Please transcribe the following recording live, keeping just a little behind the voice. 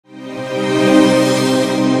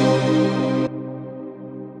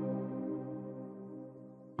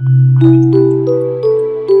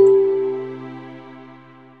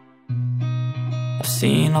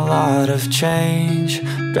lot of change,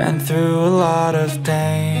 been through a lot of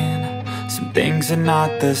pain. Some things are not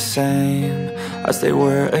the same as they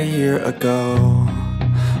were a year ago,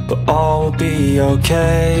 but all will be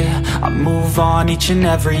okay. I move on each and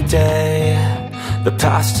every day. The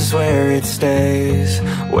past is where it stays,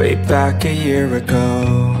 way back a year ago.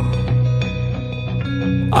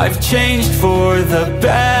 I've changed for the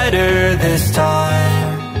better this time.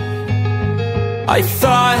 I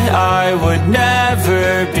thought I would never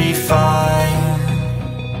be fine.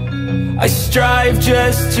 I strive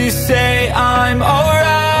just to say I'm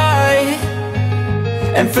alright,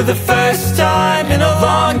 and for the first time in a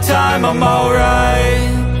long time I'm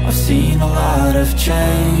alright. I've seen a lot of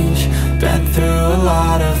change, been through a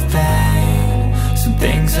lot of pain. Some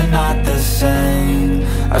things are not the same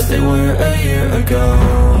as they were a year ago,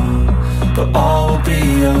 but all will be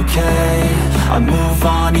okay. I move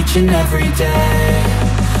on each and every day.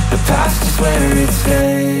 The past is where it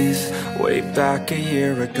stays, way back a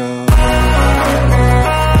year ago.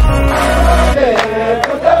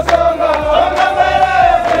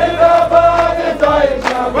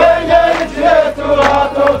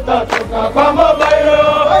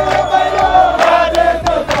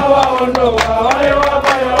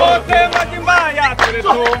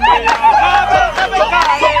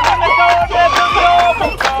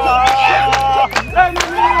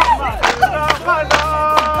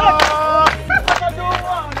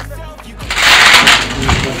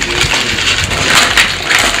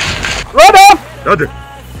 Hadi.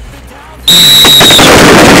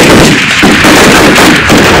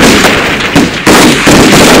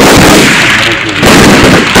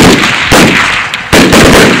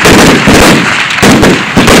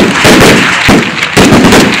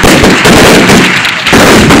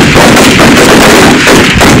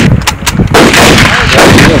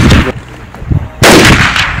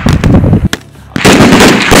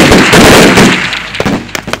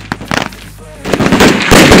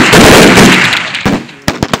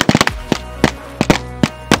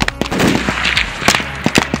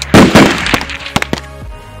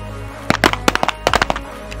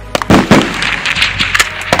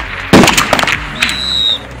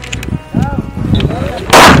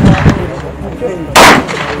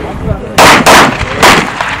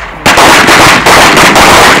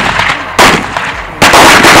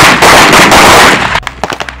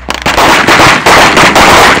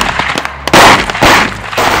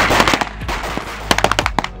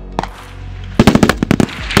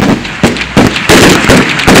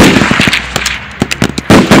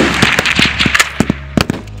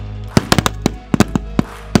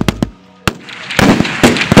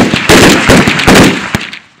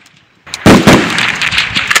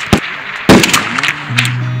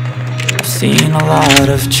 Seen a lot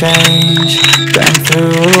of change, been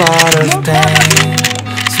through a lot of pain.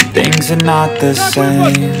 Some things are not the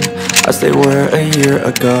same as they were a year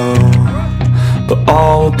ago, but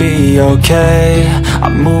all will be okay. I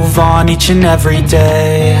move on each and every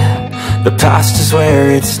day. The past is where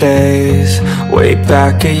it stays, way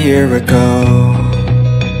back a year ago.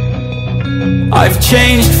 I've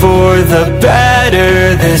changed for the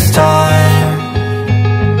better this time.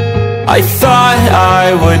 I thought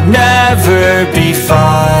I would never be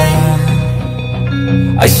fine.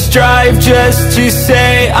 I strive just to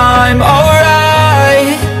say I'm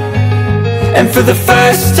alright, and for the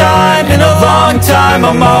first time in a long time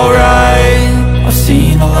I'm alright. I've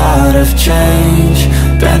seen a lot of change,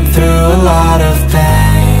 been through a lot of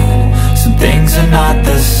pain. Some things are not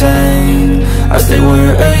the same as they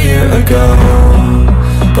were a year ago,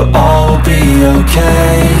 but all will be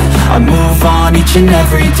okay. I move on each and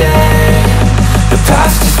every day. The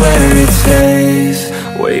past is where it stays,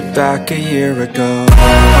 way back a year ago.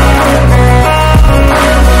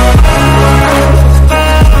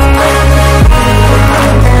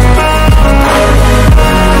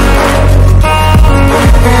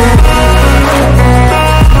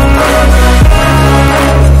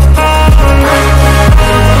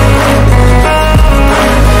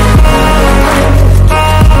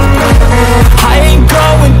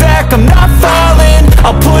 I'm not falling,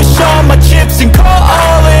 I'll push all my chips and go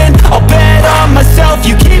all in. I'll bet on myself,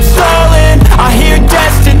 you keep stalling. I hear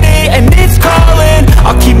destiny and it's calling.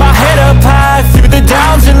 I'll keep my head up high through the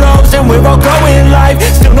downs and lows, and we're all going live.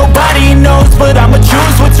 Still nobody knows, but I'ma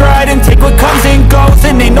choose what's right and take what comes and goes.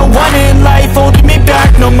 And ain't no one in life holding me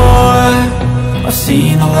back no more. I've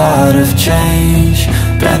seen a lot of change,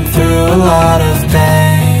 been through a lot of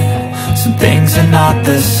pain. Some things are not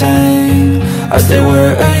the same as they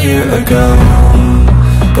were a year ago,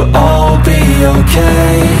 but all will be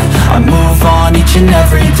okay. I move on each and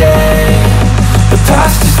every day. The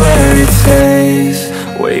past is where it stays,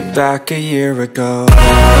 way back a year ago.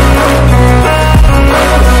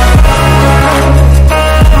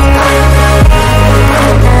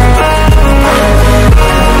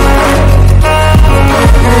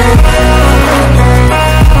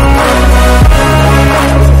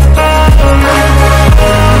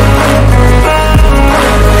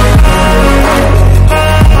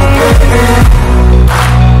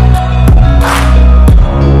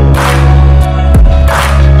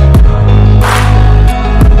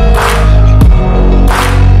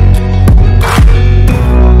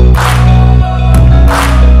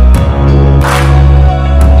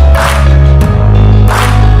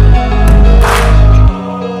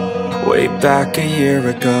 Back a year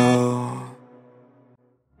ago.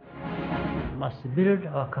 Must build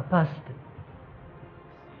our capacity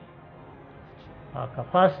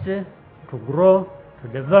to grow, to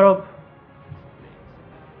develop,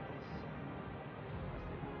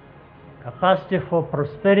 capacity for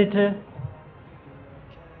prosperity.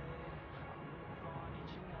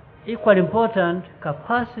 Equally important,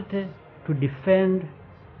 capacity to defend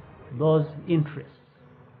those interests.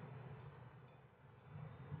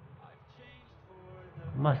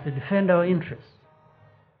 We must defend our interests.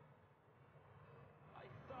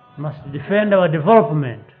 We must defend our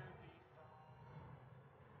development.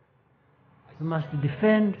 We must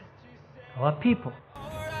defend our people.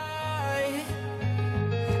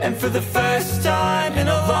 And for the first time in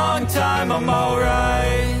a long time, I'm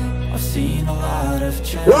alright. I've seen a lot of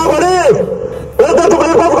change.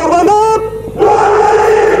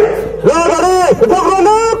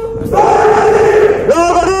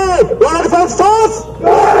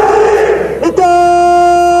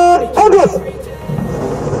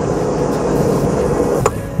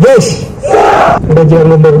 ndagira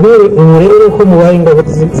ngo mbabwire uburere ko mubaye ingabo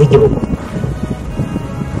z'igihugu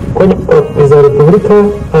ko Perezida wa Repubulika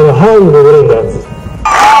abahaye ubwo burenganzira.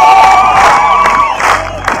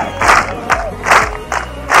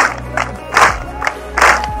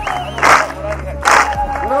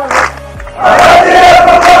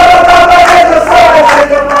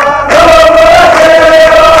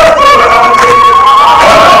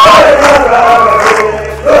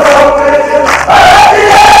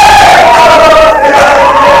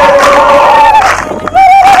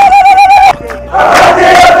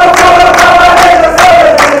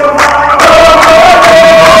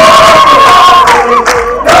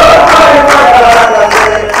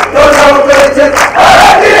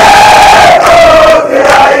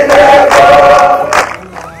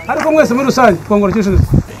 Twongora cyose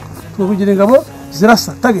kugira ingabo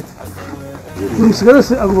zirasa target buri musigara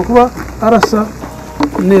wese agomba kuba arasa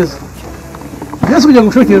neza byose kugira ngo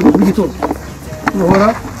ushokere ku gitondo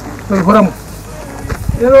bahoramo.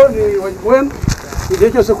 Rero ni wagwen igihe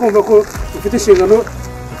cyose kumva ko ufite inshingano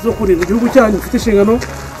zo kurinda igihugu cyanyu, ufite inshingano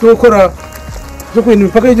zo gukora zo kurinda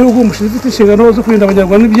imipaka y'igihugu, ufite inshingano zo kurinda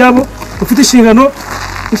abanyarwanda n'ibyabo, ufite inshingano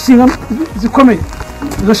zikomeye.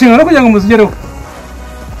 Izo nshingano kugira ngo muzigereho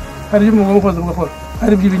hari ibyo mugomba kuza mugakora,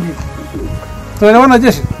 hari ibyo ibindi turabona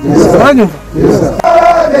jeshi baranyumva.